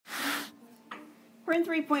We're in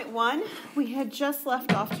 3.1. We had just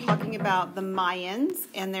left off talking about the Mayans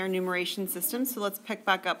and their numeration systems, so let's pick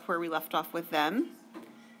back up where we left off with them.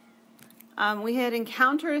 We had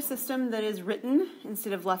encountered a system that is written,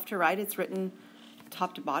 instead of left to right, it's written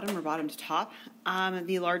top to bottom or bottom to top.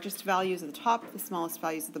 The largest values at the top, the smallest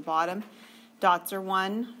values at the bottom. Dots are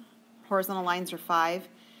 1, horizontal lines are 5,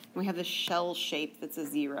 and we have the shell shape that's a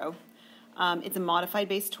 0. It's a modified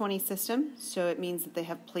base 20 system, so it means that they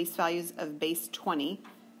have place values of base 20,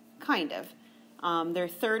 kind of. Their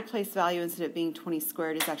third place value, instead of being 20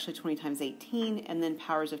 squared, is actually 20 times 18, and then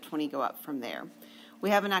powers of 20 go up from there. We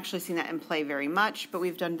haven't actually seen that in play very much, but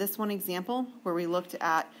we've done this one example where we looked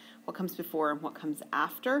at what comes before and what comes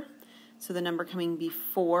after. So the number coming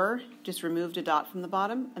before just removed a dot from the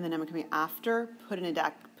bottom, and the number coming after put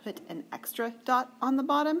an extra dot on the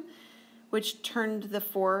bottom, which turned the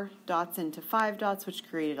 4 dots into 5 dots, which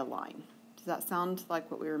created a line. Does that sound like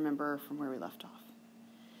what we remember from where we left off?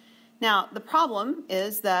 Now, the problem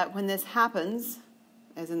is that when this happens,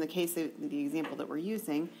 as in the case of the example that we're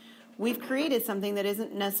using, we've created something that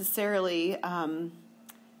isn't necessarily the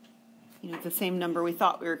same number we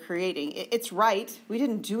thought we were creating. It's right. We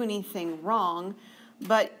didn't do anything wrong.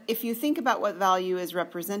 But if you think about what value is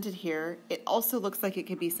represented here, it also looks like it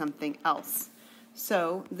could be something else.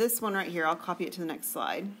 So this one right here, I'll copy it to the next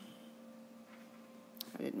slide.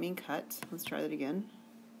 I didn't mean cut. Let's try that again.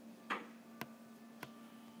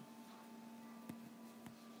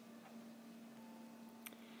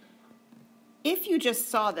 If you just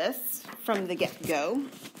saw this from the get-go,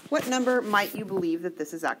 what number might you believe that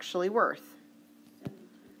this is actually worth?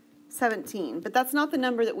 17. But that's not the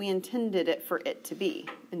number that we intended it for it to be.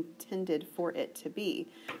 We intended for it to be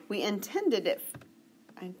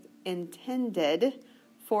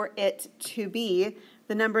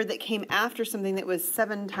the number that came after something that was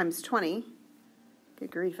 7 times 20.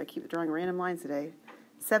 Good grief, I keep drawing random lines today.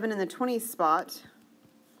 7 in the 20 spot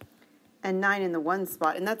and 9 in the 1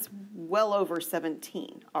 spot, and that's well over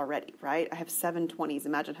 17 already, right? I have 7 20s.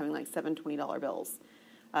 Imagine having like 7 $20 bills.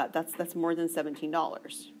 That's more than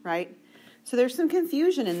 $17, right? So there's some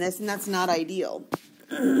confusion in this, and that's not ideal.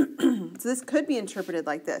 So this could be interpreted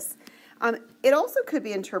like this. It also could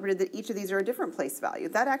be interpreted that each of these are a different place value.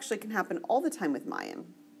 That actually can happen all the time with Mayan.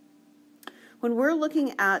 When we're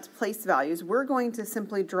looking at place values, we're going to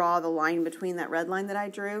simply draw the line between that red line that I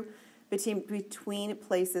drew, between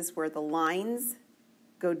places where the lines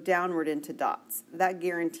go downward into dots. That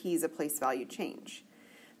guarantees a place value change.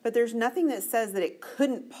 But there's nothing that says that it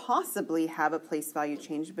couldn't possibly have a place value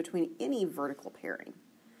change between any vertical pairing.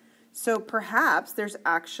 So perhaps there's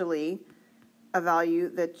actually a value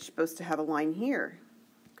that's supposed to have a line here.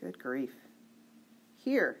 Good grief.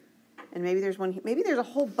 Here. And maybe there's one here. Maybe there's a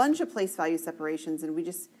whole bunch of place value separations and we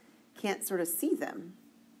just can't sort of see them,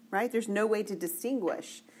 right? There's no way to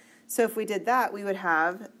distinguish. So if we did that, we would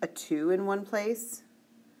have a 2 in one place,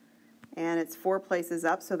 and it's 4 places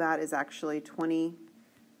up, so that is actually 20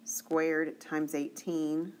 squared times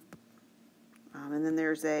 18. And then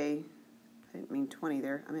there's I didn't mean 20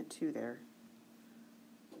 there, I meant 2 there.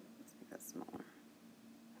 Let's make that smaller.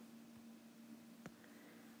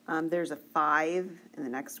 There's a 5 in the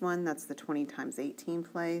next one, that's the 20 times 18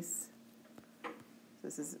 place.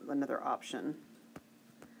 This is another option.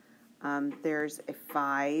 There's a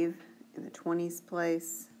 5 in the 20s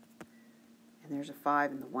place, and there's a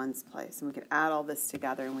 5 in the 1s place. And we could add all this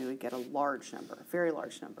together and we would get a large number, a very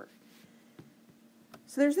large number.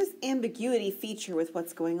 So there's this ambiguity feature with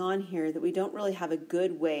what's going on here that we don't really have a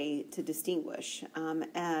good way to distinguish.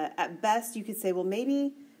 At best, you could say, well,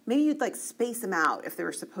 maybe you'd like space them out if they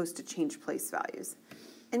were supposed to change place values.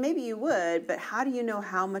 And maybe you would, but how do you know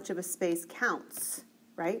how much of a space counts,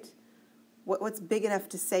 right? What's big enough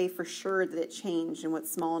to say for sure that it changed and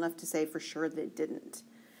what's small enough to say for sure that it didn't?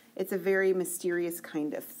 It's a very mysterious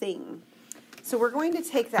kind of thing. So we're going to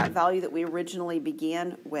take that value that we originally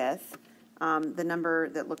began with, the number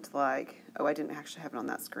that looked like, I didn't actually have it on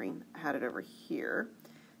that screen. I had it over here.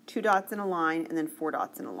 2 dots in a line and then 4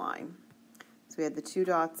 dots in a line. So we had the 2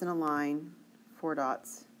 dots in a line, 4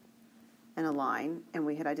 dots in a line, and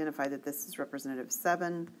we had identified that this is representative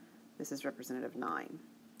 7, this is representative 9.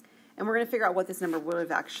 And we're going to figure out what this number would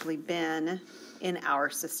have actually been in our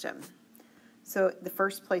system. So the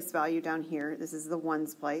first place value down here, this is the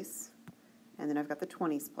 1s place, and then I've got the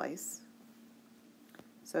 20s place.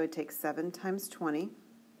 So it takes 7 times 20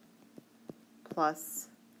 plus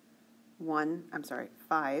 9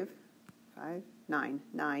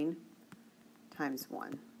 times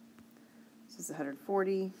 1. So this is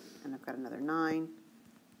 140, and I've got another 9.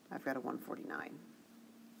 I've got a 149.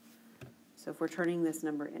 So if we're turning this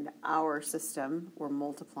number into our system, we're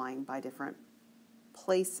multiplying by different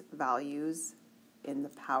place values in the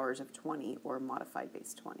powers of 20 or modified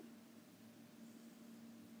base 20.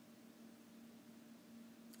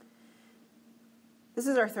 This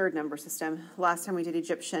is our third number system. Last time we did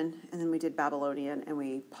Egyptian, and then we did Babylonian, and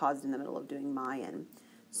we paused in the middle of doing Mayan.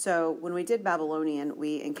 So when we did Babylonian,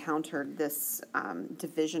 we encountered this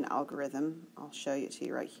division algorithm. I'll show it to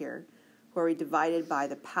you right here, where we divided by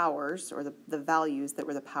the powers, or the values that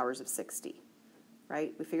were the powers of 60,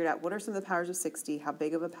 right? We figured out what are some of the powers of 60, how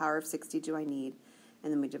big of a power of 60 do I need,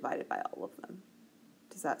 and then we divided by all of them.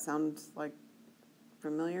 Does that sound like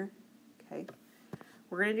familiar? Okay.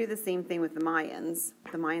 We're going to do the same thing with the Mayans.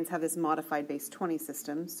 The Mayans have this modified base 20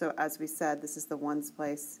 system. So as we said, this is the ones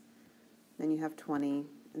place. Then you have 20,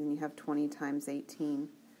 and then you have 20 times 18,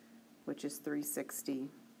 which is 360.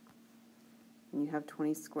 And you have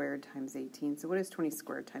 20 squared times 18. So what is 20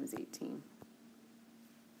 squared times 18?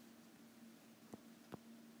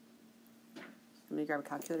 Let me grab a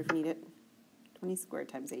calculator if you need it. 20 squared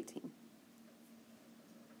times 18.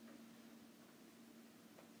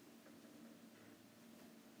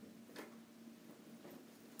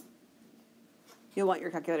 You'll want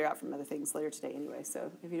your calculator out from other things later today anyway,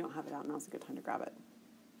 so if you don't have it out, now's a good time to grab it.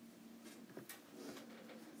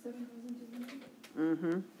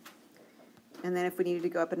 7,200? And then if we needed to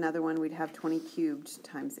go up another one, we'd have 20 cubed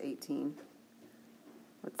times 18.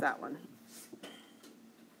 What's that one?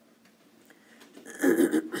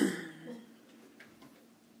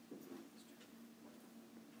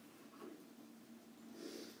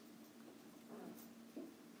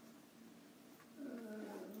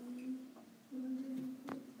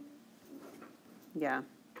 Yeah,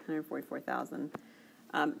 144,000.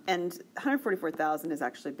 And 144,000 is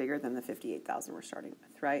actually bigger than the 58,000 we're starting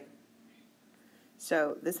with, right?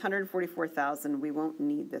 So this 144,000, we won't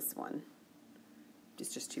need this one.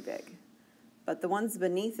 It's just too big. But the ones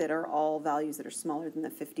beneath it are all values that are smaller than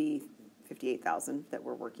the 58,000 that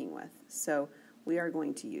we're working with. So we are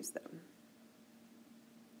going to use them.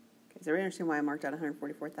 Okay, does everybody understand why I marked out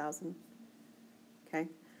 144,000? Okay.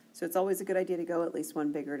 So it's always a good idea to go at least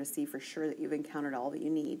one bigger to see for sure that you've encountered all that you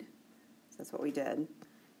need. So that's what we did.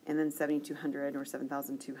 And then 7,200 or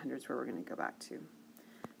 7,200 is where we're going to go back to.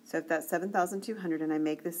 So if that's 7,200 and I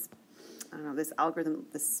make this, I don't know, this algorithm,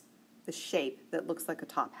 this shape that looks like a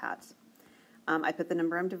top hat, I put the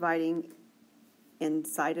number I'm dividing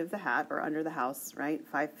inside of the hat or under the house, right?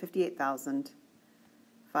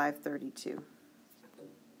 58,532.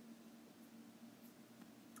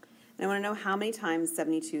 And I want to know how many times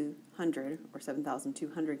 7,200 or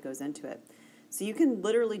 7,200 goes into it. So you can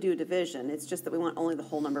literally do a division. It's just that we want only the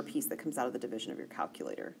whole number piece that comes out of the division of your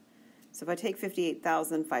calculator. So if I take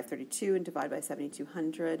 58,532 and divide by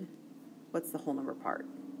 7,200, what's the whole number part?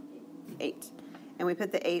 8. And we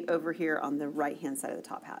put the 8 over here on the right-hand side of the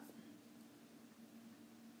top hat.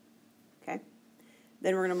 Okay?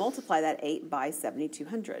 Then we're going to multiply that 8 by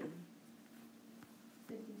 7,200.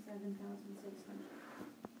 57,600.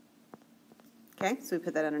 Okay, so we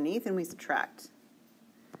put that underneath and we subtract.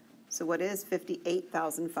 So what is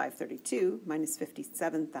 58,532 minus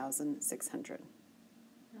 57,600?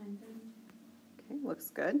 930. Okay, looks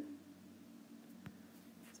good.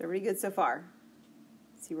 Is everybody good so far?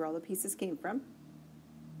 See where all the pieces came from?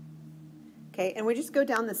 Okay, and we just go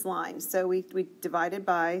down this line. So we divided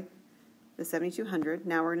by the 7,200.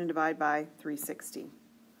 Now we're going to divide by 360.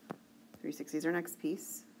 360 is our next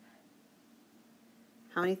piece.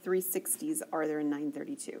 How many 360s are there in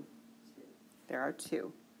 932? There are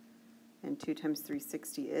 2. And 2 times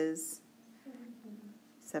 360 is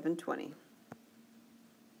 720.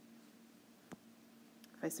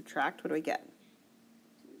 If I subtract, what do I get?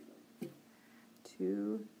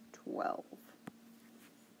 212.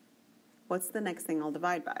 What's the next thing I'll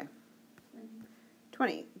divide by?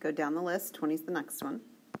 20. Go down the list. 20 is the next one.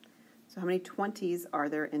 So how many 20s are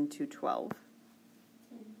there in 212?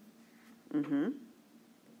 10.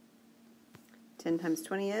 10 times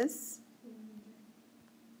 20 is?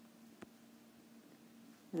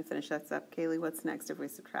 I'm going to finish that up. Kaylee, what's next if we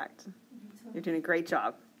subtract? 12. You're doing a great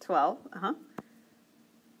job. 12.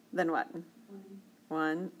 Then what?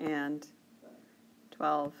 1 and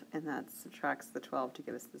 12, and that subtracts the 12 to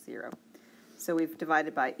give us the 0. So we've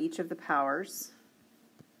divided by each of the powers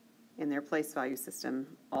in their place value system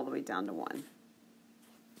all the way down to 1.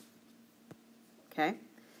 Okay?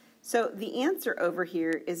 So the answer over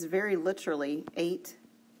here is very literally 8,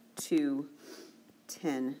 2,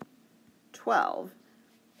 10, 12.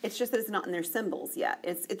 It's just that it's not in their symbols yet.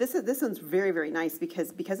 This one's very, very nice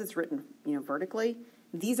because it's written, vertically.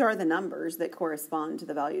 These are the numbers that correspond to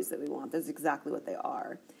the values that we want. That's exactly what they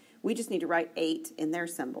are. We just need to write 8 in their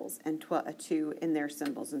symbols and 2 in their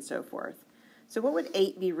symbols and so forth. So what would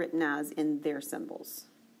 8 be written as in their symbols?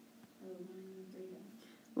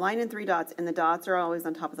 Line and 3 dots, and the dots are always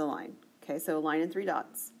on top of the line. Okay, so line and 3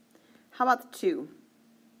 dots. How about the 2?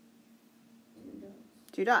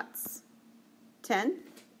 2 dots. 10?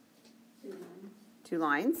 2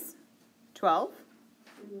 lines. 12?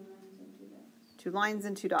 2 lines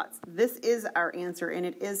and 2 dots. This is our answer, and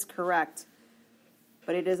it is correct,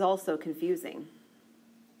 but it is also confusing.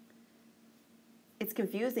 It's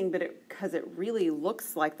confusing because it really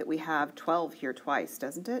looks like that we have 12 here twice,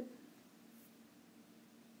 doesn't it?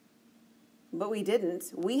 But we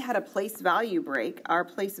didn't. We had a place value break. Our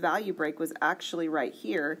place value break was actually right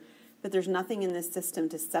here, but there's nothing in this system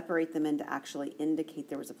to separate them and to actually indicate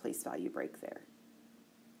there was a place value break there.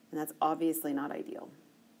 And that's obviously not ideal.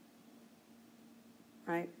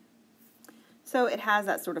 Right? So it has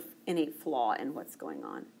that sort of innate flaw in what's going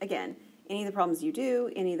on. Again, any of the problems you do,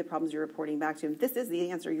 any of the problems you're reporting back to them, this is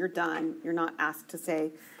the answer. You're done. You're not asked to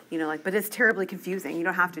say, but it's terribly confusing. You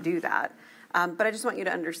don't have to do that. But I just want you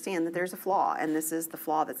to understand that there's a flaw, and this is the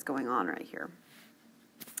flaw that's going on right here.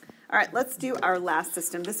 All right, let's do our last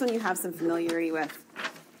system. This one you have some familiarity with.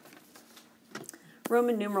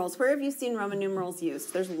 Roman numerals. Where have you seen Roman numerals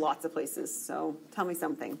used? There's lots of places, so tell me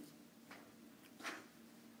something.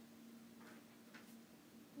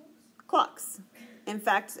 Clocks. In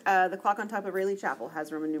fact, the clock on top of Rayleigh Chapel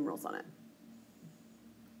has Roman numerals on it.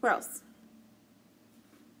 Where else?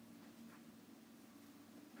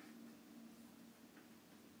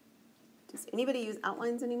 Does anybody use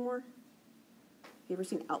outlines anymore? Have you ever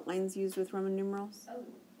seen outlines used with Roman numerals? Oh,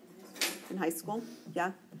 in high school?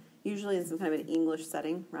 Yeah. Usually in some kind of an English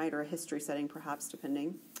setting, right, or a history setting, perhaps,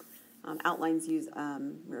 depending. Outlines use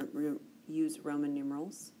Roman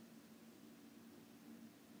numerals.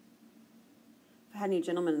 If I had any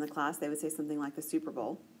gentlemen in the class, they would say something like the Super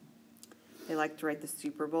Bowl. They like to write the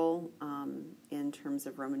Super Bowl in terms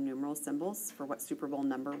of Roman numeral symbols for what Super Bowl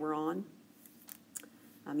number we're on.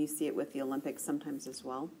 You see it with the Olympics sometimes as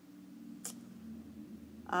well.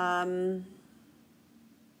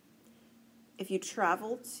 If you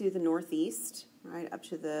travel to the Northeast, right, up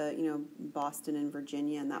to the, Boston and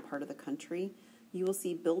Virginia and that part of the country, you will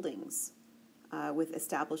see buildings with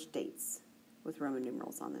established dates with Roman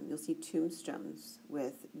numerals on them. You'll see tombstones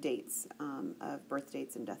with dates of birth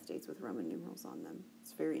dates and death dates with Roman numerals on them.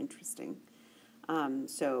 It's very interesting.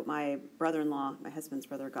 So my brother-in-law, my husband's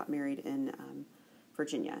brother, got married in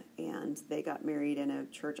Virginia, and they got married in a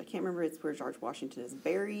church. I can't remember, it's where George Washington is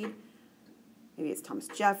buried. Maybe it's Thomas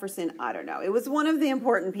Jefferson. I don't know. It was one of the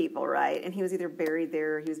important people, right? And he was either buried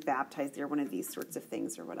there, he was baptized there, one of these sorts of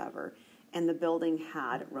things or whatever. And the building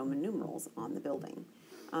had Roman numerals on the building.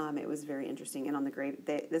 It was very interesting. And on the grave,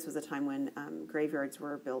 this was a time when graveyards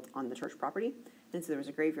were built on the church property. And so there was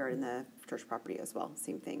a graveyard in the church property as well.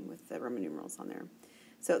 Same thing with the Roman numerals on there.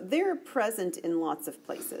 So they're present in lots of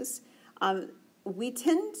places. We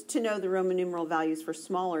tend to know the Roman numeral values for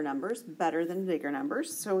smaller numbers better than bigger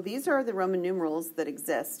numbers. So these are the Roman numerals that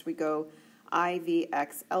exist. We go I, V,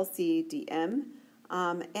 X, L, C, D, M,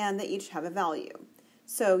 and they each have a value.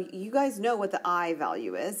 So you guys know what the I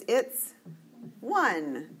value is. It's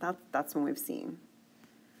 1. That's one we've seen.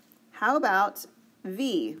 How about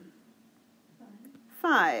V?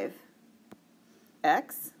 5.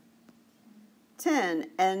 X? 10.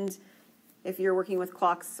 And if you're working with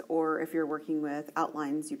clocks or if you're working with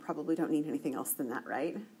outlines, you probably don't need anything else than that,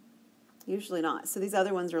 right? Usually not. So these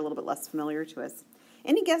other ones are a little bit less familiar to us.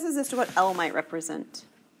 Any guesses as to what L might represent?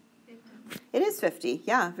 50. It is 50.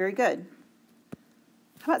 Yeah, very good.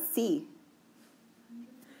 How about C? 100.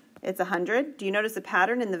 It's 100. Do you notice a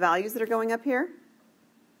pattern in the values that are going up here?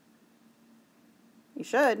 You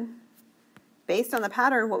should. Based on the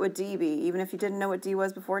pattern, what would D be? Even if you didn't know what D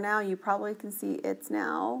was before now, you probably can see it's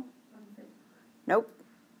now... Nope.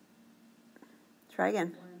 Try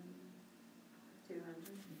again. 200.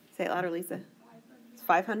 Say it louder, Lisa. 500. It's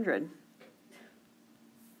 500.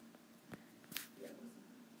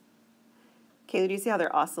 Kayla, do you see how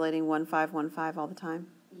they're oscillating 1515 all the time?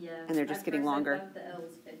 Yeah. And they're just getting longer. I thought the L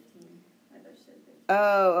was 15. I thought she said 50.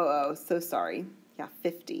 Oh, so sorry. Yeah,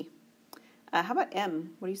 50. How about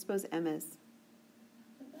M? What do you suppose M is?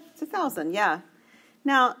 It's 1,000, yeah.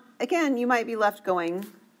 Now, again, you might be left going,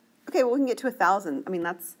 okay, well, we can get to 1,000. I mean,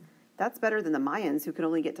 that's better than the Mayans who could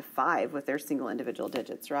only get to 5 with their single individual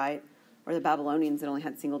digits, right? Or the Babylonians that only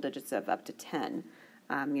had single digits of up to 10,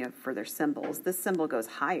 for their symbols. This symbol goes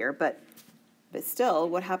higher, but still,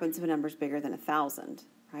 what happens if a number is bigger than 1,000,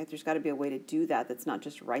 right? There's got to be a way to do that that's not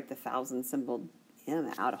just write the 1,000 symbol M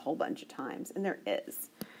out a whole bunch of times, and there is.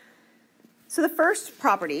 So the first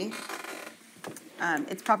property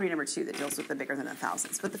It's property number 2 that deals with the bigger than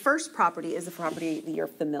 1,000s. But the first property is a property that you're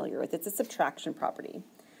familiar with. It's a subtraction property.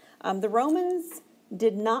 The Romans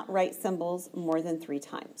did not write symbols more than 3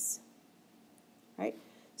 times, right?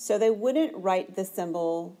 So they wouldn't write the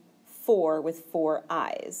symbol 4 with 4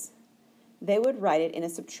 I's. They would write it in a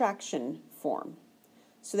subtraction form.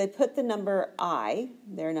 So they put the number I,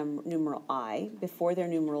 their numeral I, before their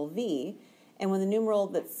numeral V, and when the numeral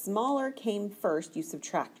that's smaller came first, you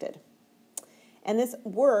subtracted. And this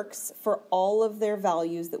works for all of their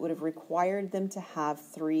values that would have required them to have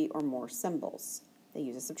 3 or more symbols. They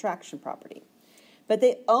use a subtraction property. But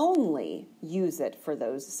they only use it for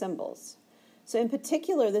those symbols. So in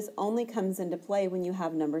particular, this only comes into play when you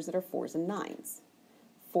have numbers that are 4s and 9s.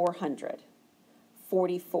 400,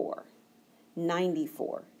 44,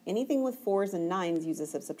 94. Anything with 4s and 9s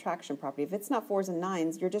uses a subtraction property. If it's not 4s and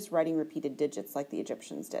 9s, you're just writing repeated digits like the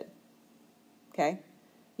Egyptians did. Okay?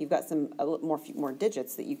 You've got a little more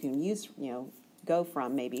digits that you can use, go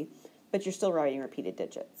from maybe, but you're still writing repeated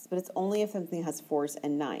digits. But it's only if something has 4s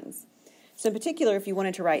and 9s. So in particular, if you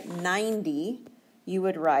wanted to write 90, you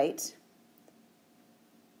would write,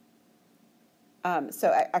 I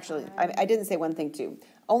didn't say one thing too.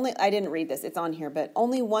 I didn't read this, it's on here, but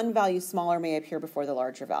only one value smaller may appear before the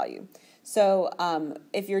larger value. So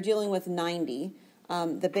if you're dealing with 90,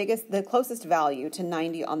 the closest value to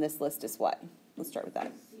 90 on this list is what? Let's start with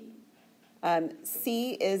that.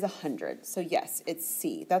 C is 100. So yes, it's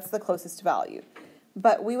C. That's the closest value.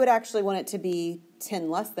 But we would actually want it to be 10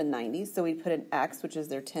 less than 90, so we'd put an X, which is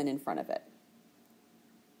their 10 in front of it.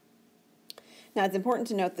 Now it's important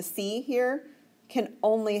to note the C here can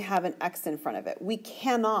only have an X in front of it. We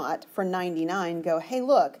cannot, for 99, go, hey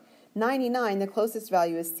look, 99, the closest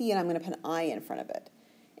value is C, and I'm going to put an I in front of it.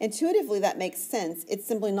 Intuitively, that makes sense. It's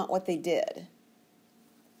simply not what they did.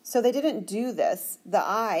 So they didn't do this. The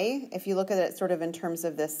I, if you look at it sort of in terms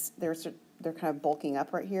of this, they're kind of bulking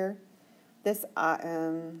up right here. This I,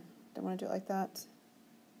 don't want to do it like that.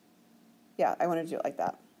 Yeah, I want to do it like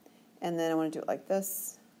that. And then I want to do it like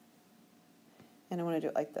this. And I want to do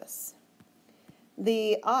it like this.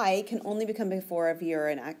 The I can only become before a V or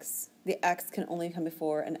an X. The X can only come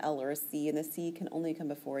before an L or a C, and the C can only come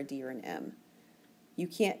before a D or an M. You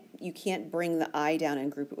can't bring the I down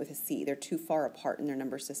and group it with a C. They're too far apart in their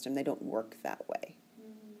number system. They don't work that way.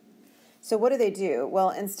 So what do? Well,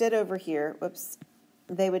 instead over here,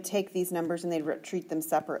 they would take these numbers and they'd treat them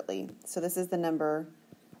separately. So this is the number,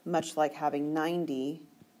 much like having 90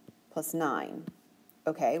 plus 9.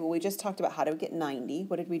 Okay, well, we just talked about how to get 90.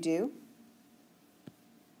 What did we do?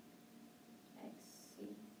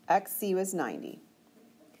 XC was 90.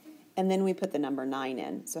 And then we put the number 9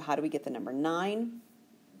 in. So how do we get the number 9?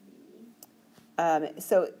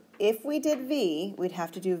 So if we did V, we'd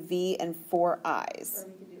have to do V and 4 I's.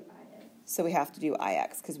 Or we could do IX. So we have to do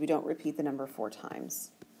IX because we don't repeat the number 4 times.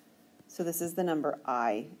 So this is the number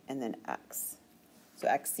I and then X. So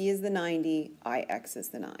XC is the 90, IX is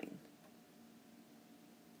the 9.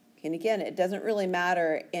 And again, it doesn't really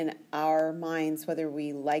matter in our minds whether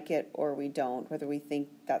we like it or we don't, whether we think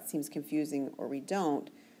that seems confusing or we don't.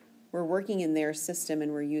 We're working in their system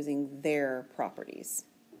and we're using their properties.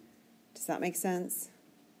 Does that make sense?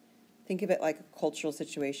 Think of it like a cultural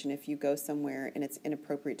situation. If you go somewhere and it's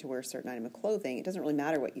inappropriate to wear a certain item of clothing, it doesn't really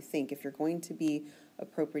matter what you think. If you're going to be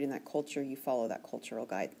appropriate in that culture, you follow that cultural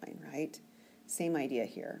guideline, right? Same idea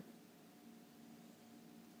here.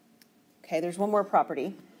 Okay, there's one more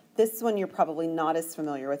property. This one you're probably not as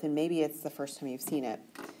familiar with, and maybe it's the first time you've seen it.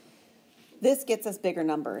 This gets us bigger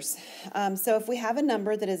numbers. So if we have a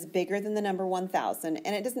number that is bigger than the number 1,000,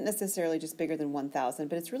 and it doesn't necessarily just bigger than 1,000,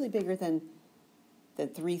 but it's really bigger than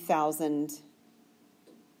 3,000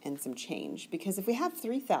 and some change. Because if we have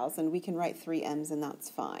 3,000, we can write 3 M's and that's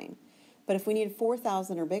fine. But if we needed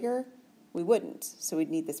 4,000 or bigger, we wouldn't. So we'd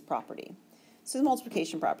need this property. So the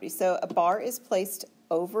multiplication property. So a bar is placed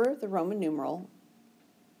over the Roman numeral,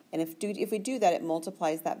 and if we do that, it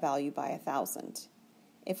multiplies that value by 1,000.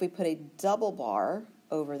 If we put a double bar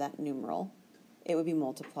over that numeral, it would be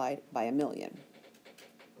multiplied by 1,000,000.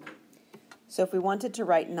 So if we wanted to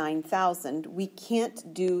write 9,000, we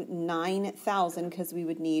can't do 9,000 because we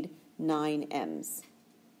would need 9 M's.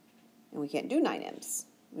 And we can't do 9 M's.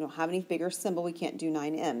 We don't have any bigger symbol, we can't do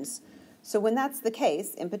 9 M's. So when that's the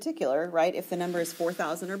case, in particular, right, if the number is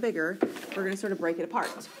 4,000 or bigger, we're going to sort of break it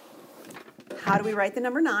apart. How do we write the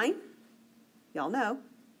number 9? Y'all know.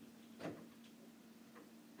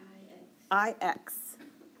 IX.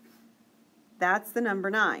 That's the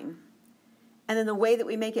number 9. And then the way that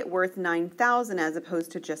we make it worth 9,000 as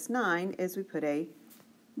opposed to just 9 is we put a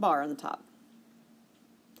bar on the top.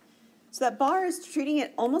 So that bar is treating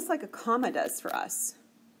it almost like a comma does for us.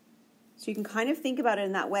 So you can kind of think about it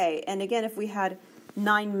in that way. And again, if we had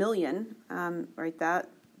 9 million, write that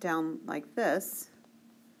down like this,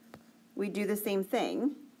 we'd do the same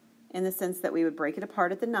thing in the sense that we would break it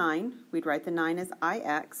apart at the 9. We'd write the 9 as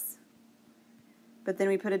IX, but then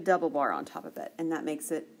we put a double bar on top of it, and that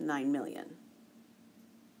makes it 9 million.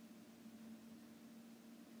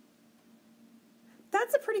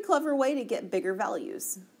 That's a pretty clever way to get bigger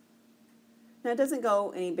values. Now, it doesn't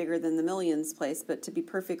go any bigger than the millions place, but to be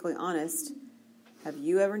perfectly honest, have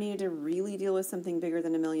you ever needed to really deal with something bigger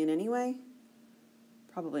than a million anyway?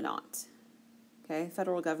 Probably not. Okay,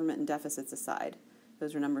 federal government and deficits aside,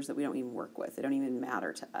 those are numbers that we don't even work with. They don't even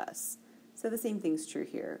matter to us. So the same thing's true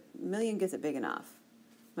here. A million gets it big enough.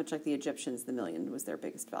 Much like the Egyptians, the million was their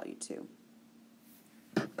biggest value too.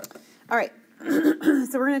 All right, so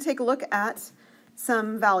we're going to take a look at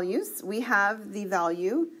some values. We have the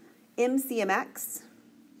value MCMX,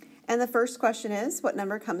 and the first question is, what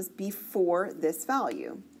number comes before this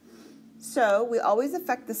value? So we always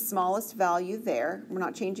affect the smallest value there. We're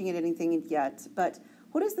not changing it anything yet, but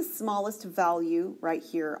what is the smallest value right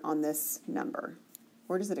here on this number?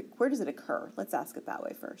 Where does it occur? Let's ask it that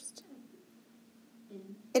way first.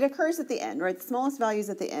 It occurs at the end, right? The smallest value is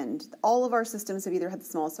at the end. All of our systems have either had the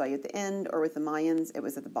smallest value at the end, or with the Mayans, it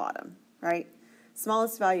was at the bottom, right?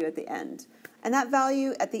 Smallest value at the end. And that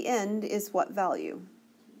value at the end is what value?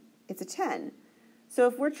 It's a 10. So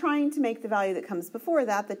if we're trying to make the value that comes before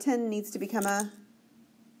that, the 10 needs to become a...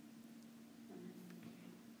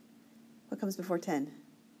 What comes before 10?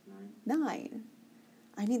 9.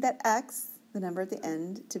 I need that x, the number at the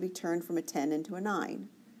end, to be turned from a 10 into a 9.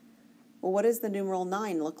 Well, what does the numeral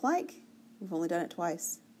 9 look like? We've only done it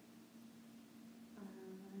twice.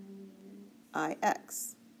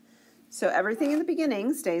 IX. So everything in the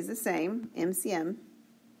beginning stays the same, MCM.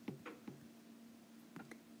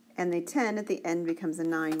 And the 10 at the end becomes a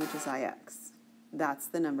 9, which is IX. That's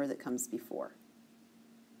the number that comes before,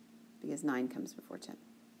 because 9 comes before 10.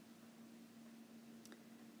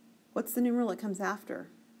 What's the numeral that comes after?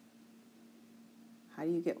 How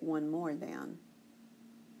do you get one more than?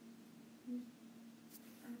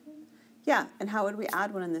 Yeah, and how would we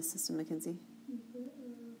add one in this system, Mackenzie?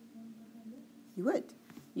 You would.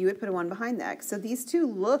 You would put a 1 behind the x. So these two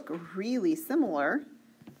look really similar,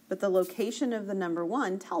 but the location of the number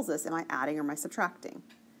 1 tells us, am I adding or am I subtracting?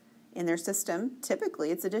 In their system, typically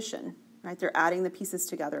it's addition, right? They're adding the pieces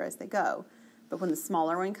together as they go. But when the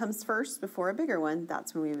smaller one comes first before a bigger one,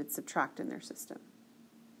 that's when we would subtract in their system.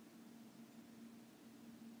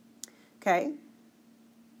 Okay.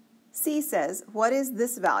 C says, what is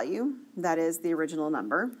this value? That is the original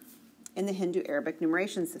number in the Hindu-Arabic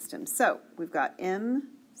numeration system. So we've got M,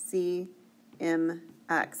 C, M,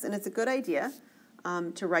 X. And it's a good idea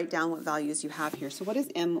to write down what values you have here. So what is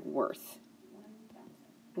M worth?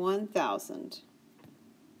 1,000.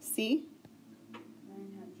 C?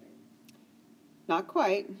 900. Not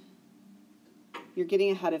quite. You're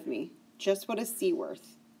getting ahead of me. Just what is C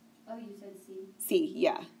worth? Oh, you said C? C,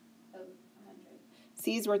 yeah. Oh, 100.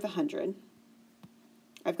 C is worth 100.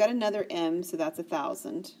 I've got another M, so that's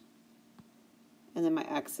 1,000. And then my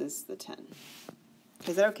X is the 10.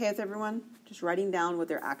 Is that okay with everyone? Just writing down what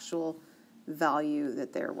their actual value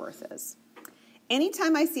that their worth is.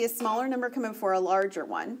 Anytime I see a smaller number come before a larger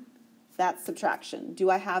one, that's subtraction. Do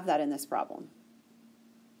I have that in this problem?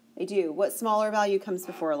 I do. What smaller value comes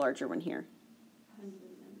before a larger one here? 100.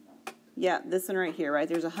 Yeah, this one right here, right?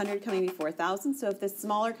 There's 100 coming before 1,000. So if the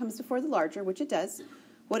smaller comes before the larger, which it does,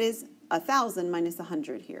 what is 1,000 minus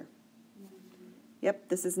 100 here? 900. Yep,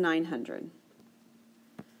 this is 900.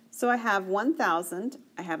 So I have 1,000,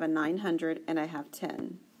 I have a 900, and I have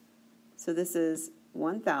 10. So this is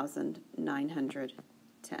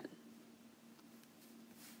 1,910.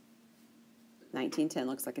 1910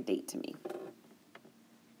 looks like a date to me.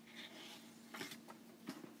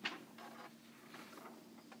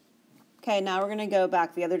 Okay, now we're going to go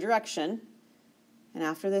back the other direction. And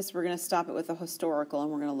after this, we're going to stop it with a historical,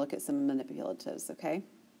 and we're going to look at some manipulatives, okay?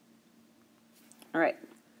 All right,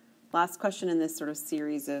 last question in this sort of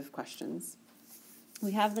series of questions.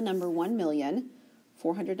 We have the number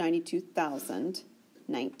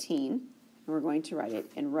 1,492,019, and we're going to write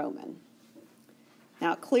it in Roman.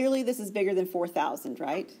 Now, clearly this is bigger than 4,000,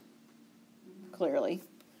 right? Mm-hmm. Clearly.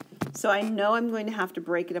 So I know I'm going to have to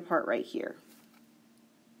break it apart right here.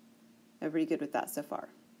 Everybody good with that so far?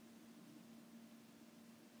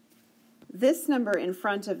 This number in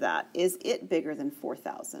front of that, is it bigger than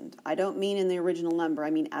 4,000? I don't mean in the original number,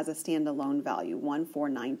 I mean as a standalone value,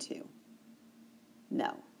 1492.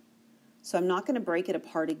 No. So I'm not going to break it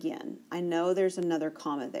apart again. I know there's another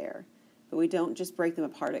comma there. but we don't just break them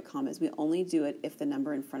apart at commas. We only do it if the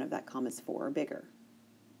number in front of that comma is 4 or bigger,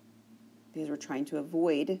 because we're trying to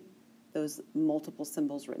avoid those multiple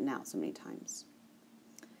symbols written out so many times.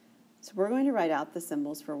 So we're going to write out the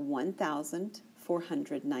symbols for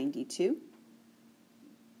 1,492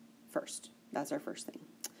 first. That's our first thing.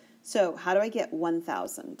 So how do I get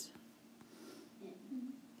 1,000?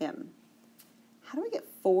 M. How do I get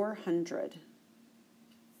 400?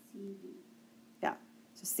 CV. Yeah.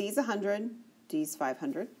 So C is 100, D is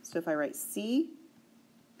 500. So if I write C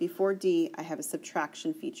before D, I have a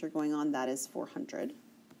subtraction feature going on. That is 400.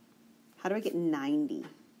 How do I get 90?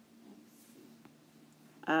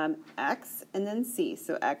 X and then C.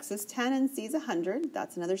 So X is 10 and C is 100.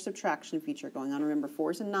 That's another subtraction feature going on. Remember,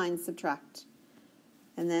 4s and 9s subtract.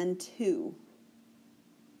 And then 2.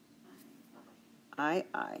 I.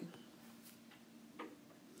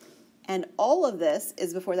 And all of this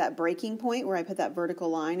is before that breaking point where I put that vertical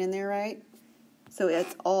line in there, right? So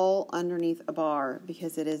it's all underneath a bar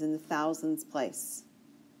because it is in the thousands place.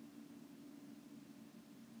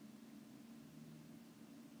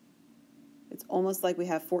 It's almost like we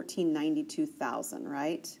have 1492,000,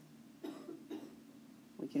 right?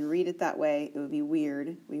 We can read it that way. It would be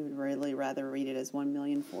weird. We would really rather read it as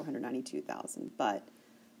 1,492,000, but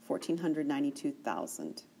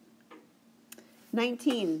 1,492,000.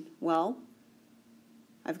 19, well,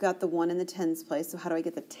 I've got the 1 in the tens place, so how do I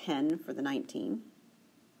get the 10 for the 19?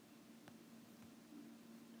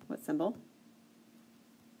 What symbol?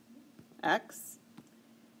 X.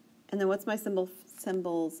 And then what's my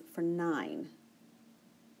symbols for 9?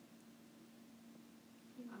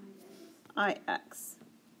 IX.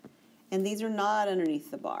 And these are not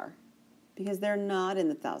underneath the bar because they're not in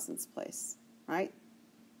the thousands place, right?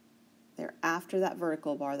 They're after that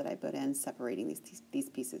vertical bar that I put in, separating these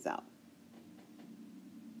pieces out.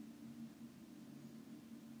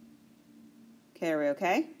 Okay, are we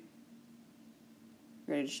okay?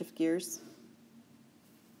 Ready to shift gears?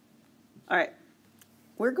 All right.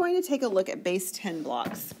 We're going to take a look at base 10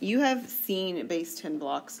 blocks. You have seen base 10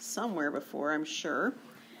 blocks somewhere before, I'm sure.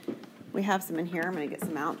 We have some in here. I'm going to get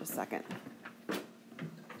some out in just a second.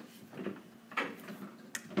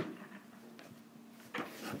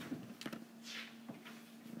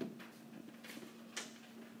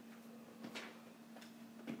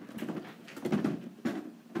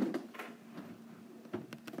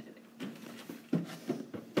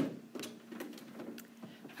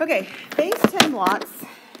 Okay, base 10 blocks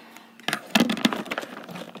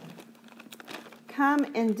come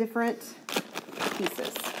in different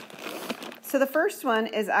pieces. So the first one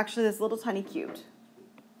is actually this little tiny cube.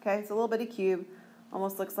 Okay, it's a little bitty cube,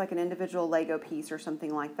 almost looks like an individual Lego piece or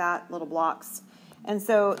something like that, little blocks. And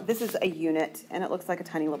so this is a unit, and it looks like a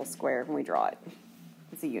tiny little square when we draw it.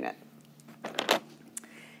 It's a unit.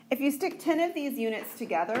 If you stick 10 of these units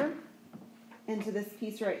together into this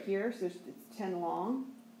piece right here, so it's 10 long,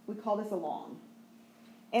 we call this a long.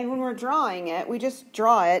 And when we're drawing it, we just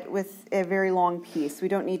draw it with a very long piece. We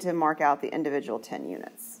don't need to mark out the individual 10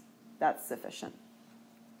 units. That's sufficient.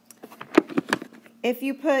 If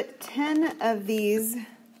you put 10 of these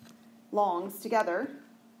longs together,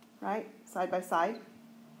 right, side by side,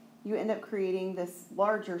 you end up creating this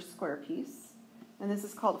larger square piece, and this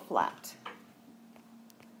is called flat.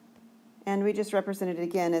 And we just represent it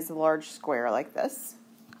again as a large square like this.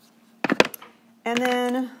 And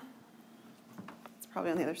then, it's probably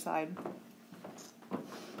on the other side.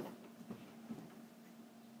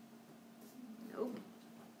 Nope.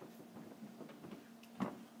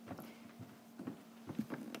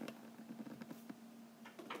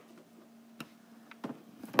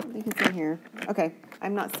 I think it's in here. Okay,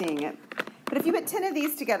 I'm not seeing it. But if you put 10 of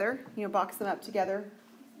these together, box them up together,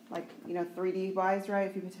 like, 3D wise, right?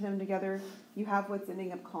 If you put 10 of them together, you have what's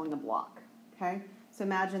ending up calling a block, okay? So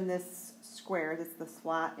imagine this square, this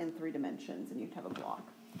flat in 3 dimensions, and you'd have a block.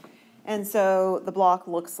 And so the block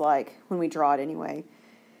looks like, when we draw it anyway,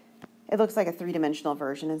 it looks like a 3-dimensional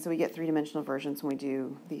version. And so we get 3-dimensional versions when we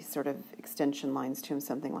do these sort of extension lines to them,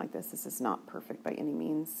 something like this. This is not perfect by any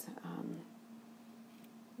means.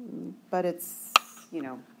 But it's,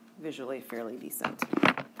 visually fairly decent.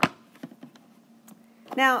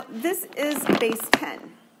 Now, this is base 10.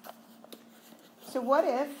 So what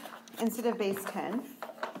if, instead of base 10,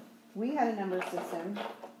 we had a number system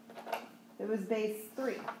that was base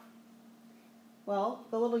 3? Well,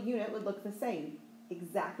 the little unit would look the same,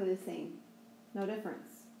 exactly the same, no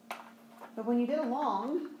difference. But when you did a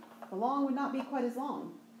long, the long would not be quite as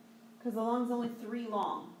long, because the long's only 3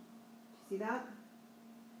 long. Do you see that?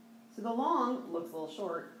 So the long looks a little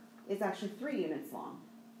short. It's actually 3 units long.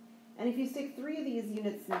 And if you stick 3 of these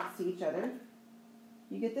units next to each other,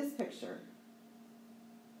 you get this picture.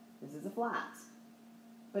 This is a flat.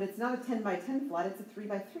 But it's not a 10 by 10 flat, it's a 3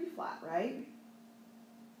 by 3 flat, right?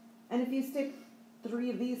 And if you stick 3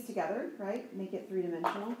 of these together, right, make it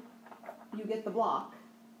three-dimensional, you get the block.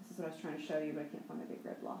 This is what I was trying to show you, but I can't find my big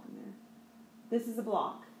red block in there. This is a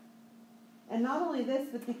block. And not only this,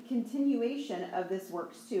 but the continuation of this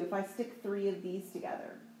works too. If I stick 3 of these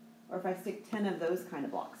together, or if I stick 10 of those kind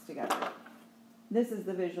of blocks together, this is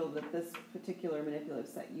the visual that this particular manipulative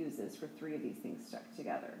set uses for 3 of these things stuck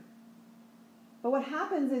together. But what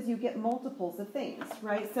happens is you get multiples of things,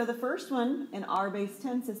 right? So the first one in our base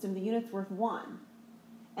 10 system, the unit's worth 1,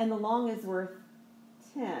 and the long is worth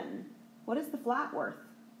 10. What is the flat worth?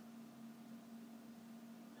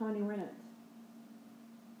 How many were in it?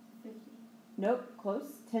 50. Nope, close.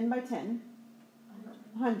 10 by 10.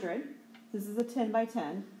 100. This is a 10 by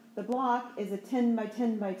 10. The block is a 10 by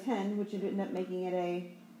 10 by 10, which would end up making it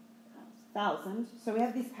a 1,000. So we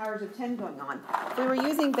have these powers of 10 going on. If we were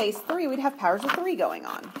using base 3, we'd have powers of 3 going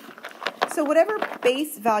on. So whatever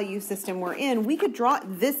base value system we're in, we could draw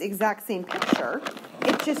this exact same picture.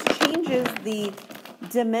 It just changes the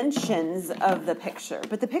dimensions of the picture.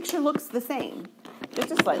 But the picture looks the same,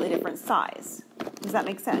 just a slightly different size. Does that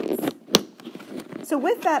make sense? So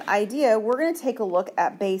with that idea, we're going to take a look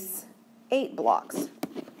at base 8 blocks.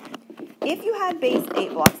 If you had base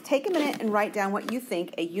 8 blocks, take a minute and write down what you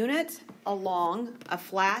think a unit, a long, a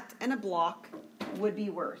flat, and a block would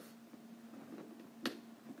be worth.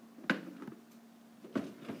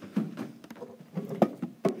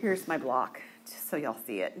 Here's my block, just so y'all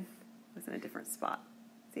see it. It was in a different spot.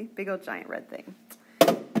 See, big old giant red thing.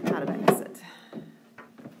 How did I miss it?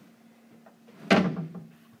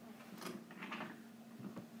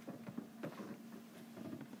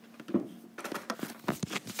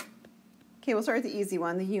 Okay, we'll start with the easy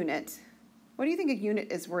one, the unit. What do you think a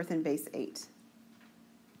unit is worth in base 8?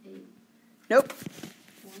 8. Nope.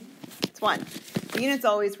 1. It's 1. The unit's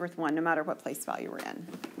always worth 1, no matter what place value we're in.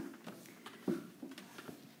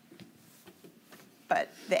 But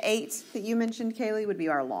the 8 that you mentioned, Kaylee, would be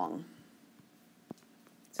our long.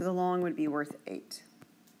 So the long would be worth 8.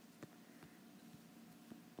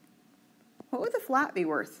 What would the flat be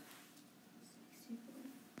worth? 64.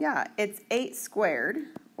 Yeah, it's 8 squared,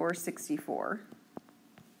 or 64.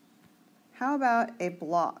 How about a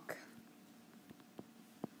block?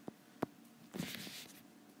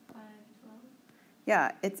 512.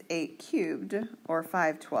 Yeah, it's 8 cubed, or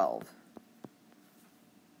 512.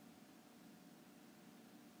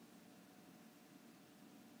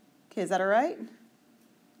 Okay, is that all right?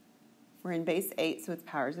 We're in base 8, so it's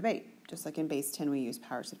powers of 8. Just like in base 10, we use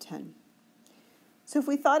powers of 10. So if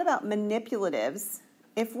we thought about manipulatives,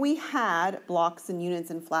 if we had blocks and units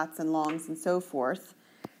and flats and longs and so forth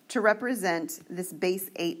to represent this base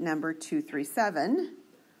 8 number 237,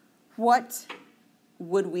 what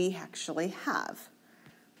would we actually have?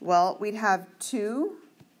 Well, we'd have 2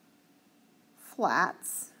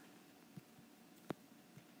 flats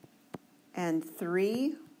and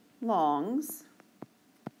 3 longs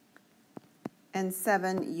and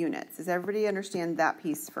 7 units. Does everybody understand that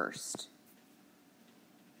piece first?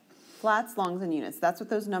 Flats, longs, and units. That's what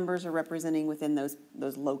those numbers are representing within those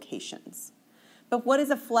locations. But what is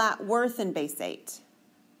a flat worth in base 8?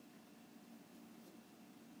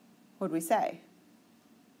 What would we say?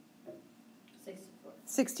 64.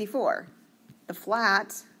 64. The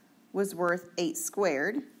flat was worth 8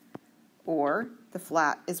 squared, or the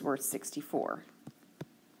flat is worth 64.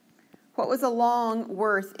 What was a long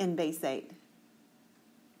worth in base 8?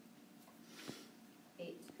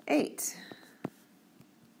 8. 8.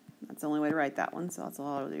 That's the only way to write that one, so that's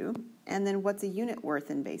all I'll do. And then what's a unit worth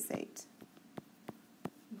in base 8?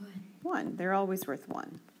 1. 1. They're always worth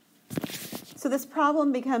 1. So this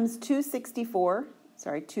problem becomes 2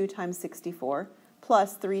 times 64,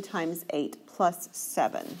 plus 3 times 8, plus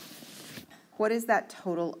 7. What is that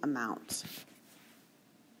total amount?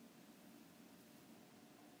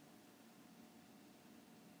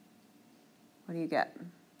 What do you get?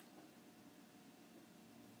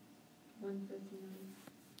 159.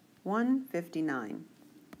 159.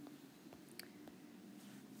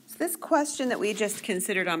 So this question that we just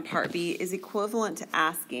considered on part B is equivalent to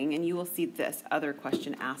asking, and you will see this other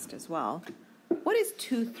question asked as well, what is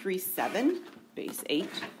 237 base 8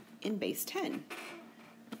 in base 10?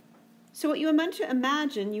 So what you are meant to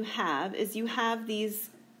imagine you have is you have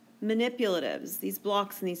these manipulatives, these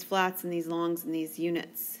blocks and these flats and these longs and these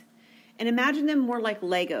units. And imagine them more like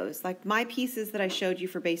Legos, like my pieces that I showed you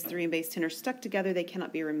for base 3 and base 10 are stuck together, they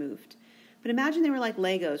cannot be removed. But imagine they were like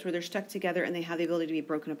Legos, where they're stuck together and they have the ability to be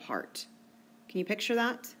broken apart. Can you picture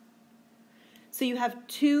that? So you have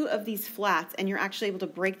two of these flats, and you're actually able to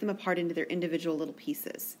break them apart into their individual little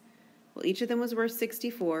pieces. Well, each of them was worth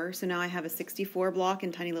 64, so now I have a 64 block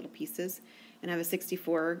in tiny little pieces, and I have a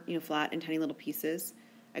 64, flat in tiny little pieces.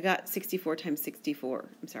 I got 64 times 64.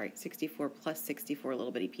 I'm sorry, 64 plus 64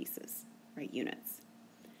 little bitty pieces, right, units.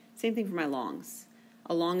 Same thing for my longs.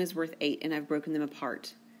 A long is worth 8, and I've broken them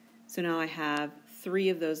apart. So now I have 3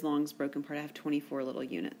 of those longs broken apart. I have 24 little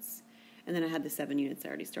units. And then I had the 7 units I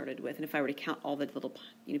already started with. And if I were to count all the little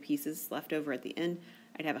pieces left over at the end,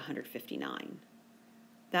 I'd have 159.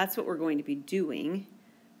 That's what we're going to be doing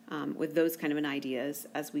with those kind of ideas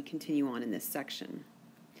as we continue on in this section.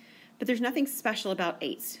 But there's nothing special about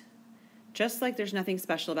 8, just like there's nothing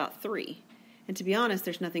special about 3. And to be honest,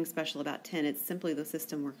 there's nothing special about 10. It's simply the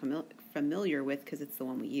system we're familiar with because it's the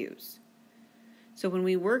one we use. So when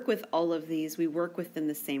we work with all of these, we work with them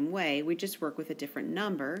the same way. We just work with a different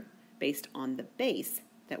number based on the base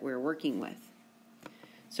that we're working with.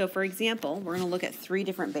 So for example, we're going to look at 3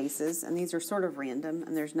 different bases, and these are sort of random,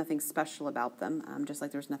 and there's nothing special about them, just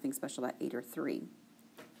like there's nothing special about 8 or 3.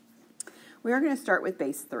 We are going to start with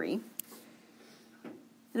base 3,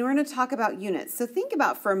 and we're going to talk about units. So think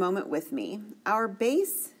about for a moment with me our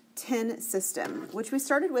base 10 system, which we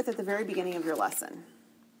started with at the very beginning of your lesson.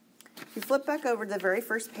 If you flip back over to the very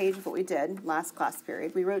first page of what we did last class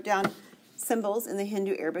period, we wrote down symbols in the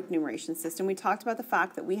Hindu-Arabic numeration system. We talked about the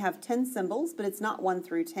fact that we have 10 symbols, but it's not 1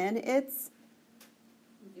 through 10. It's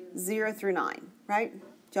 0 through 9, right? Do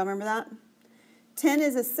y'all remember that? 10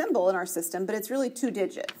 is a symbol in our system, but it's really 2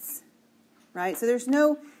 digits, right? So there's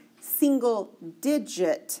no single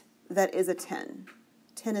digit that is a 10.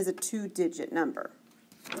 10 is a 2-digit number.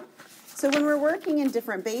 So when we're working in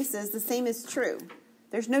different bases, the same is true.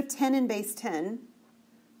 There's no 10 in base 10.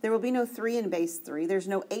 There will be no 3 in base 3. There's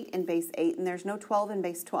no 8 in base 8, and there's no 12 in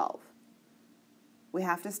base 12. We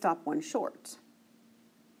have to stop one short.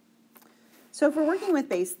 So if we're working with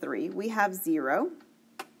base 3, we have 0.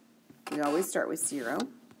 We always start with 0.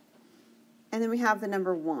 And then we have the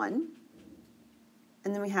number 1.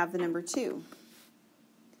 And then we have the number 2.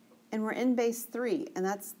 And we're in base 3, and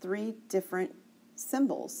that's 3 different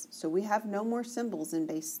symbols. So we have no more symbols in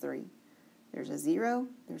base 3. There's a 0,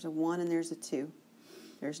 there's a 1, and there's a 2.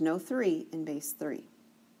 There's no 3 in base 3.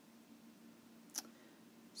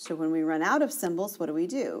 So when we run out of symbols, what do we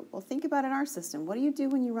do? Well, think about in our system. What do you do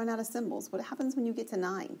when you run out of symbols? What happens when you get to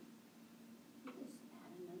 9?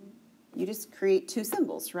 You just create 2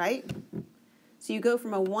 symbols, right? So you go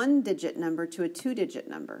from a 1-digit number to a 2-digit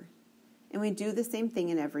number. And we do the same thing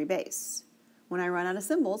in every base. When I run out of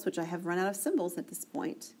symbols, which I have run out of symbols at this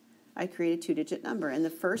point, I create a 2-digit number. And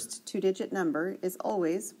the first 2-digit number is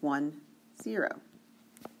always 1, 0.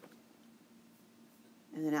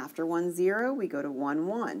 And then after 1, 0, we go to 1,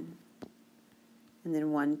 1. And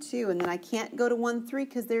then 1, 2. And then I can't go to 1, 3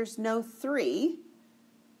 because there's no 3.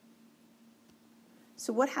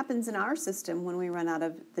 So what happens in our system when we run out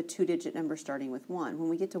of the 2-digit number starting with 1? When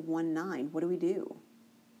we get to 1, 9, what do?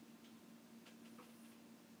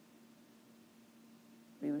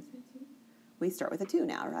 We start with a 2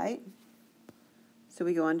 now, right? So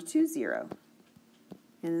we go on to 2, 0.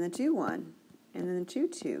 And then the 2, 1. And then the 2,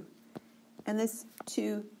 2. And this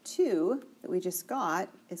 2, 2 that we just got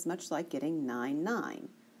is much like getting 9, 9.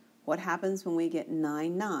 What happens when we get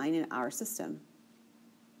 9, 9 in our system?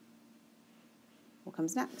 What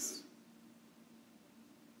comes next?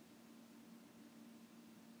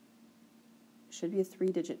 It should be a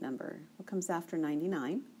 3-digit number. What comes after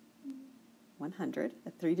 99? 100,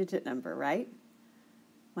 a 3-digit number, right?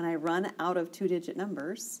 When I run out of 2-digit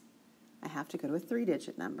numbers, I have to go to a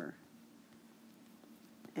 3-digit number.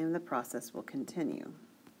 And the process will continue.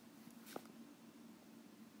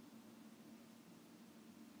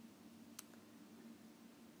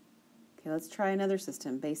 Okay, let's try another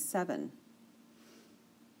system, base 7.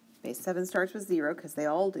 Base 7 starts with 0 because they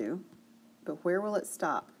all do. But where will it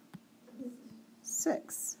stop?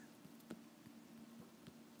 6.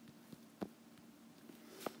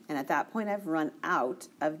 And at that point, I've run out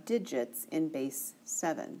of digits in base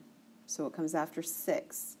 7. So what comes after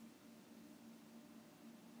 6?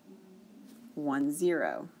 1,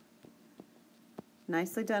 0.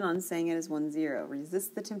 Nicely done on saying it as 1, 0.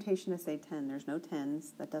 Resist the temptation to say 10. There's no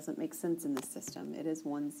 10s. That doesn't make sense in this system. It is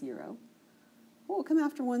 1, 0. What will come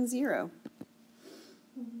after 1, 0?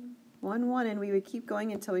 1, 1, and we would keep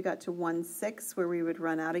going until we got to 1, 6, where we would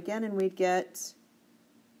run out again, and we'd get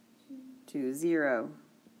 2, 0.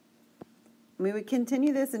 And we would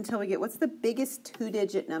continue this until we get, what's the biggest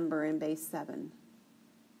 2-digit number in base 7?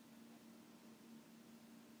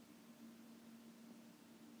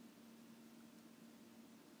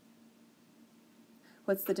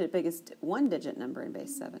 What's the biggest one-digit number in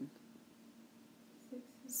base 7?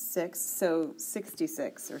 6. So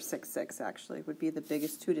 66, or 66 actually, would be the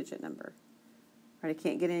biggest two-digit number. Right, I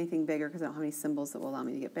can't get anything bigger because I don't have any symbols that will allow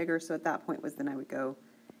me to get bigger. So at that point when I would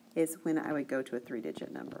go to a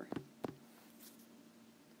three-digit number.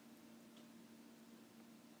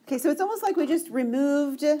 Okay, so it's almost like we just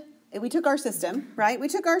removed, we took our system, right? We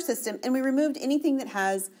took our system and we removed anything that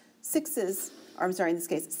has 6s, or I'm sorry, in this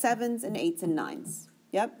case, 7s and 8s and 9s.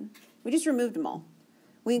 Yep, we just removed them all.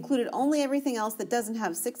 We included only everything else that doesn't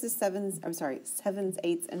have 6s, 7s,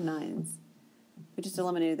 8s, and 9s. We just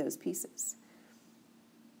eliminated those pieces.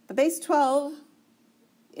 The base 12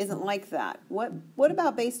 isn't like that. What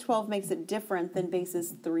about base 12 makes it different than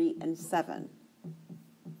bases 3 and 7?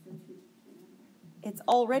 It's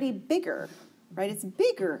already bigger, right? It's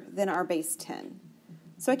bigger than our base 10.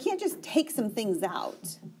 So I can't just take some things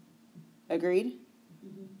out. Agreed?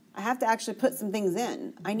 I have to actually put some things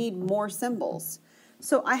in. I need more symbols.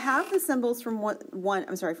 So I have the symbols from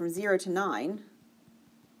from 0 to 9.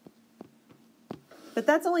 But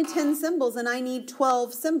that's only 10 symbols, and I need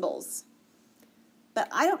 12 symbols. But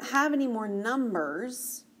I don't have any more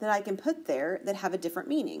numbers that I can put there that have a different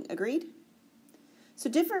meaning. Agreed? So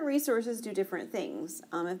different resources do different things.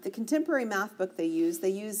 If the contemporary math book they use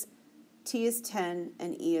T is 10,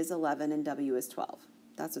 and E is 11, and W is 12.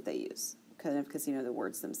 That's what they use, kind of because you know the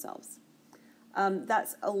words themselves.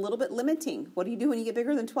 That's a little bit limiting. What do you do when you get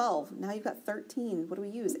bigger than 12? Now you've got 13. What do we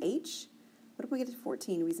use? H? What if we get to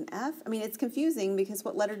 14? Do we use an F? I mean, it's confusing because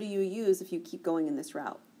what letter do you use if you keep going in this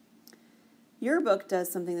route? Your book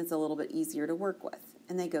does something that's a little bit easier to work with,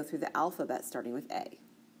 and they go through the alphabet starting with A.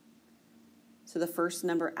 So the first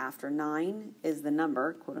number after 9 is the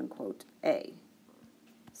number, quote unquote, A.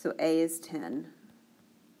 So A is 10,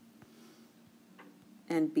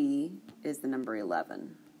 and B is the number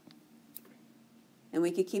 11. And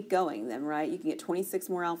we could keep going then, right? You can get 26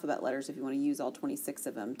 more alphabet letters if you want to use all 26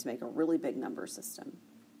 of them to make a really big number system.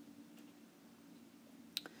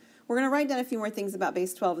 We're going to write down a few more things about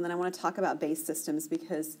base 12, and then I want to talk about base systems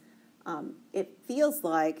because it feels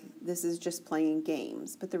like this is just playing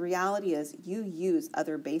games. But the reality is you use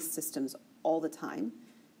other base systems all the time,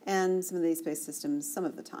 and some of these base systems some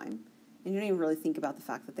of the time. And you don't even really think about the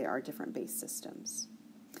fact that they are different base systems.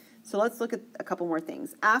 So let's look at a couple more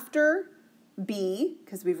things. After B,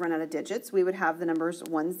 because we've run out of digits, we would have the numbers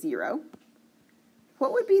 1, 0.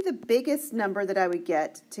 What would be the biggest number that I would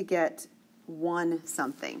get to get 1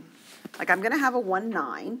 something? Like I'm going to have a 1,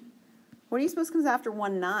 9. What do you suppose comes after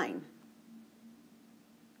 1, 9?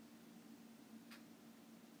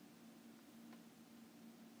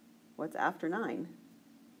 What's after 9?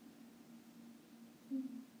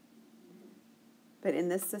 But in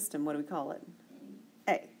this system, what do we call it?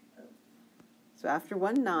 A. So after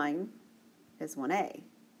 1, 9 is 1A.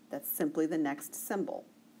 That's simply the next symbol.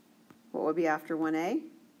 What would be after 1A?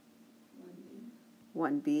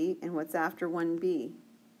 1B. And what's after 1B?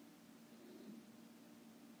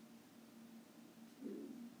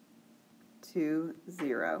 2,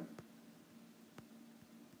 0.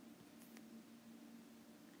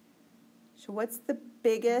 So what's the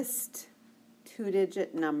biggest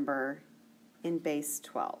two-digit number in base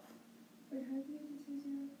 12? Wait, how do you get to 2,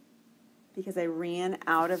 0? Because I ran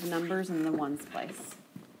out of numbers in the ones place.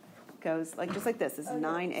 Goes like just like this. This is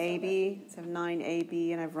 9AB. So I have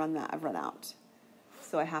 9AB, and I've run out.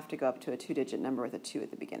 So I have to go up to a two-digit number with a 2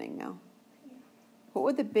 at the beginning now. Yeah. What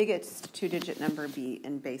would the biggest two-digit number be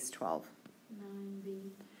in base 12? 9B.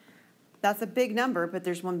 That's a big number, but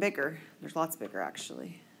there's one bigger. There's lots bigger,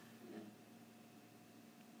 actually.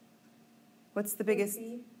 What's the biggest?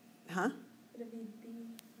 B. Huh? Would it be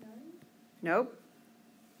B9? Nope.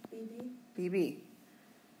 BB? BB.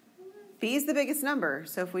 B is the biggest number,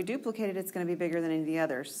 so if we duplicate it, it's going to be bigger than any of the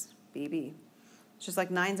others. BB. It's just like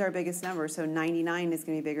 9's our biggest number, so 99 is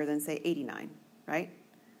going to be bigger than, say, 89, right?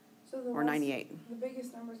 So Or 98. The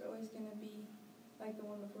biggest number is always going to be like the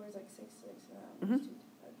one before is like 6, 6. Mhm.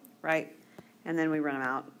 Right? And then we run them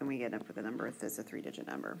out, and we end up with a number that's a three-digit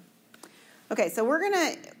number. Okay, so we're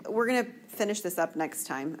gonna finish this up next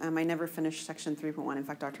time. I never finished section 3.1. In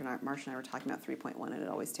fact, Dr. Marsh and I were talking about 3.1, and it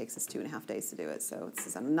always takes us 2.5 days to do it, so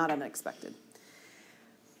it's not unexpected.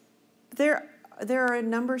 There are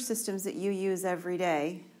number systems that you use every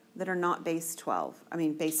day that are not base 12. I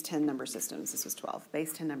mean, base 10 number systems. This was 12.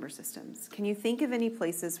 Base 10 number systems. Can you think of any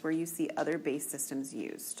places where you see other base systems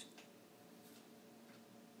used?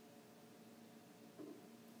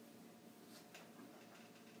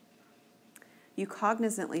 You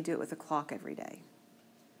cognizantly do it with a clock every day.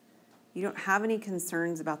 You don't have any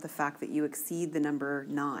concerns about the fact that you exceed the number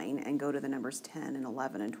 9 and go to the numbers 10 and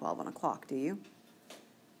 11 and 12 on a clock, do you?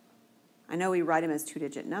 I know we write them as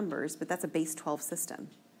 2-digit numbers, but that's a base 12 system.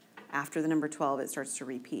 After the number 12, it starts to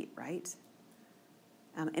repeat, right?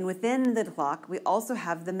 And within the clock, we also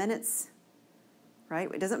have the minutes, right?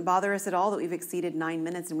 It doesn't bother us at all that we've exceeded 9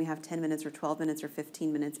 minutes and we have 10 minutes or 12 minutes or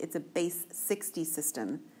 15 minutes. It's a base 60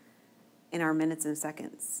 system in our minutes and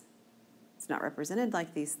seconds. It's not represented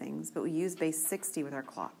like these things, but we use base 60 with our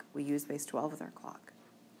clock. We use base 12 with our clock.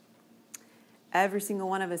 Every single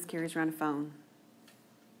one of us carries around a phone.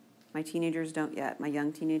 My teenagers don't yet. My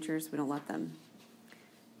young teenagers, we don't let them.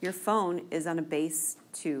 Your phone is on a base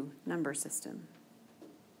 2 number system.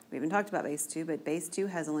 We haven't talked about base 2, but base 2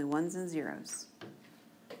 has only ones and zeros.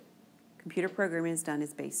 Computer programming is done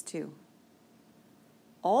as base 2.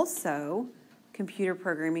 Also, computer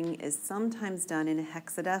programming is sometimes done in a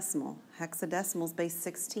hexadecimal. Hexadecimal is base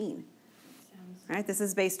 16. Right? This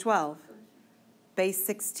is base 12. Base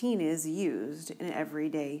 16 is used in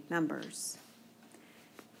everyday numbers.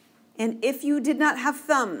 And if you did not have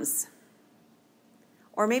thumbs,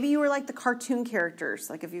 or maybe you were like the cartoon characters,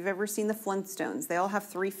 like if you've ever seen the Flintstones, they all have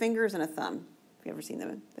 3 fingers and a thumb. If you've ever seen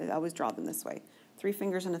them, they always draw them this way. 3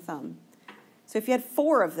 fingers and a thumb. So if you had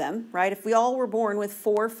 4 of them, right, if we all were born with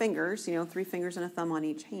 4 fingers, 3 fingers and a thumb on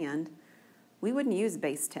each hand, we wouldn't use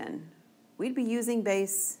base 10. We'd be using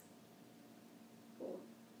base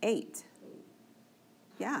 8.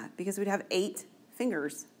 Yeah, because we'd have 8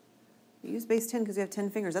 fingers. We use base 10 because we have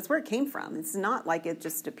 10 fingers. That's where it came from. It's not like it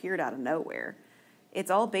just appeared out of nowhere.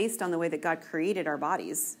 It's all based on the way that God created our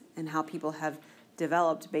bodies and how people have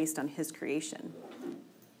developed based on his creation.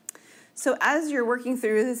 So as you're working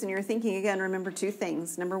through this and you're thinking again, remember 2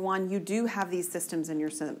 things. Number 1, you do have these systems in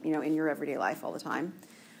your, in your everyday life all the time.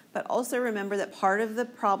 But also remember that part of the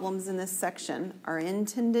problems in this section are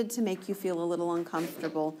intended to make you feel a little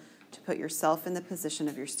uncomfortable, to put yourself in the position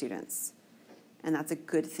of your students. And that's a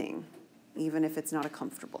good thing, even if it's not a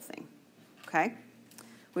comfortable thing. Okay?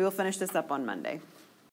 We will finish this up on Monday.